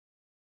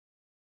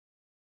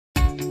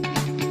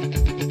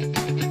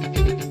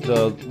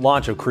The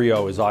launch of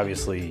Creo is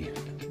obviously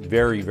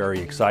very,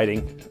 very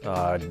exciting.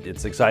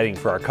 It's exciting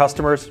for our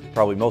customers,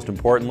 probably most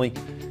importantly.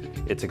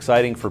 It's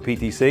exciting for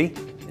PTC,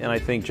 and I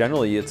think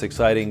generally it's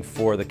exciting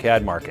for the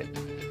CAD market.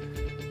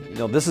 You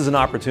know, this is an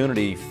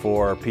opportunity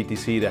for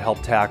PTC to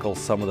help tackle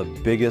some of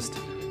the biggest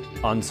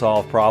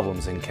unsolved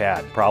problems in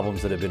CAD,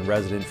 problems that have been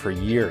resident for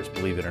years,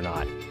 believe it or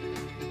not.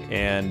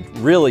 And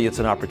really, it's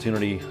an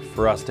opportunity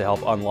for us to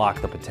help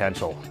unlock the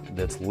potential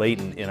that's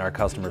latent in our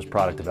customers'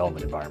 product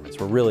development environments.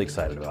 We're really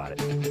excited about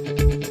it.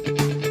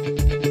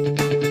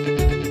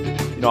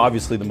 You know,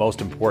 obviously the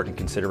most important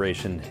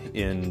consideration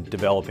in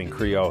developing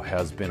Creo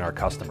has been our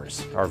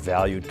customers, our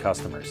valued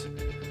customers.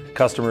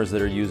 Customers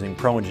that are using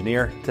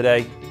ProEngineer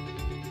today,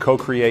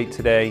 CoCreate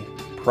today,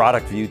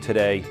 ProductView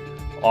today,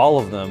 all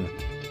of them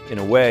in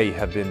a way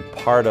have been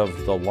part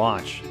of the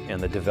launch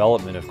and the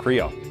development of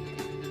Creo.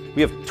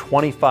 We have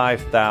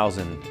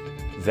 25,000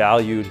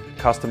 valued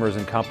customers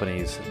and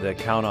companies that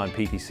count on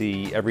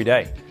PTC every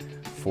day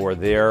for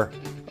their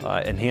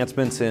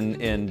enhancements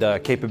and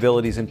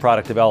capabilities in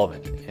product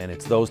development. And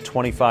it's those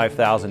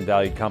 25,000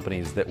 valued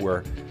companies that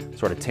were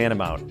sort of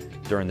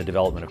tantamount during the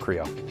development of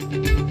Creo.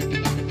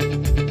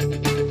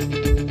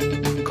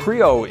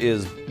 Creo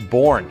is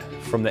born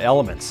from the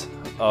elements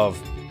of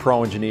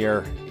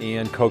ProEngineer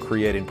and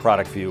CoCreate and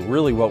ProductView.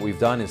 Really what we've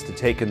done is to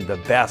taken the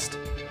best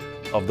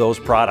of those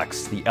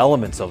products, the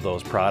elements of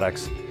those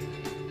products,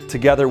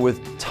 together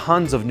with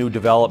tons of new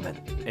development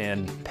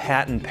and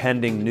patent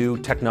pending new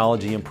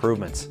technology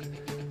improvements,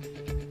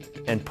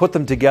 and put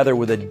them together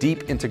with a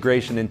deep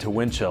integration into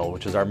Windchill,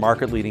 which is our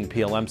market-leading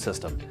PLM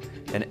system.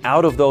 And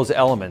out of those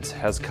elements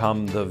has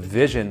come the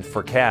vision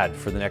for CAD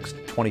for the next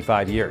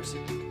 25 years.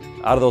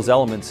 Out of those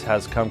elements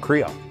has come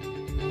Creo.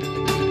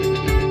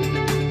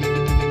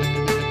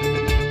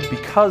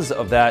 Because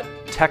of that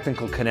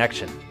technical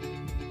connection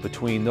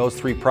between those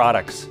three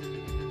products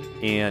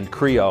and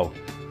Creo,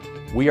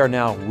 we are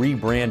now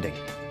rebranding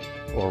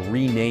or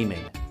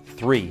renaming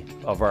 3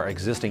 of our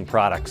existing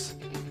products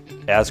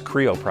as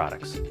Creo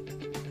products.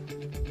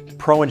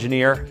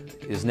 ProEngineer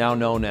is now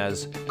known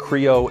as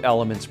Creo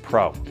Elements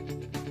Pro.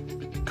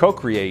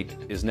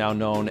 CoCreate is now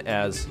known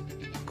as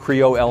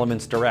Creo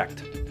Elements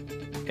Direct.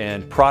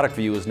 And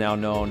ProductView is now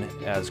known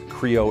as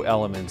Creo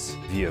Elements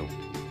View.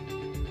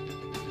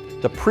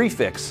 The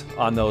prefix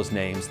on those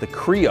names, the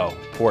Creo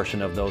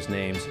portion of those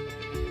names,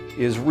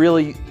 is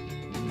really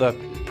the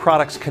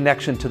product's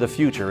connection to the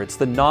future. It's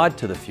the nod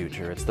to the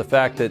future. It's the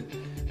fact that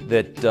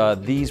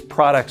these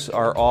products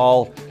are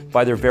all,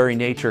 by their very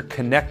nature,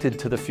 connected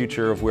to the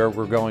future of where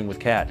we're going with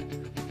CAD.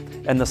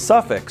 And the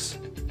suffix,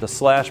 the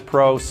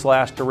 /pro,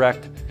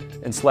 /direct,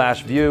 and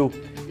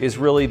 /view, is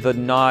really the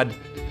nod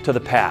to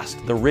the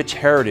past, the rich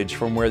heritage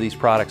from where these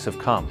products have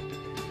come.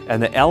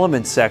 And the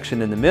elements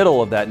section in the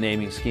middle of that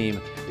naming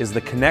scheme is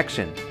the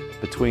connection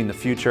between the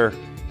future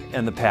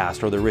and the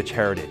past, or the rich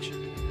heritage.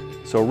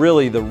 So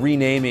really the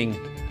renaming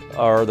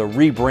or the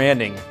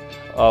rebranding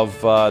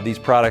of these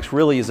products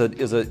really is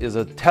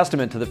a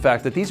testament to the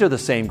fact that these are the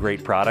same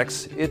great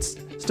products. It's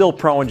still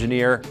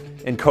ProEngineer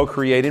and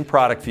CoCreate and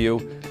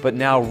ProductView, but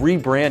now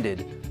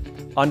rebranded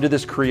under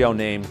this Creo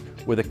name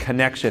with a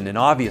connection, an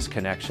obvious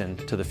connection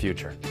to the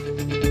future.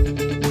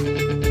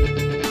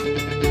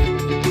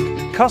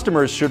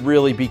 Customers should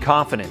really be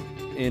confident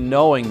in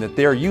knowing that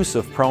their use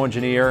of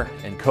ProEngineer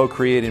and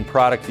CoCreate and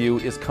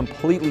ProductView is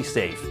completely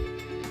safe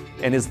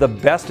and is the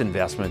best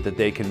investment that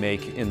they can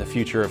make in the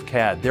future of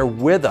CAD. They're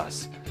with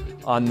us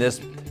on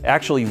this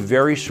actually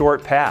very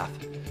short path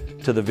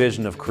to the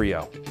vision of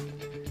Creo.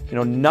 You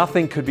know,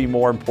 nothing could be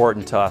more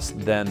important to us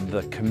than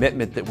the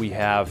commitment that we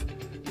have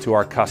to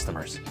our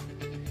customers.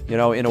 You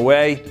know, in a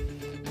way,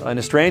 in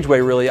a strange way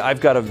really,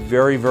 I've got a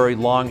very, very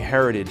long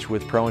heritage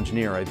with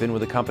ProEngineer. I've been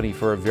with the company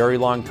for a very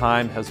long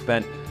time, have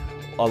spent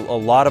a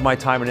lot of my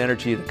time and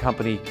energy at the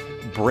company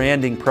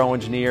branding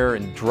ProEngineer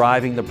and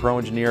driving the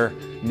ProEngineer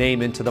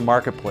name into the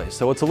marketplace.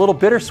 So it's a little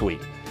bittersweet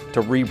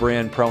to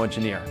rebrand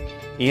ProEngineer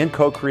and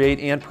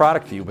CoCreate and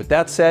ProductView. But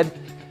that said,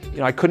 you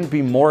know, I couldn't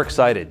be more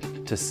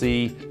excited to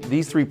see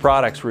these 3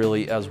 products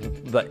really as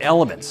the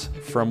elements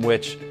from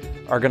which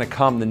are going to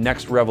come the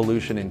next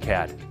revolution in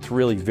CAD. It's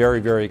really very,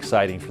 very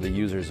exciting for the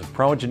users of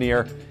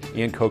ProEngineer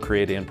and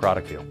CoCreate and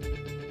ProductView.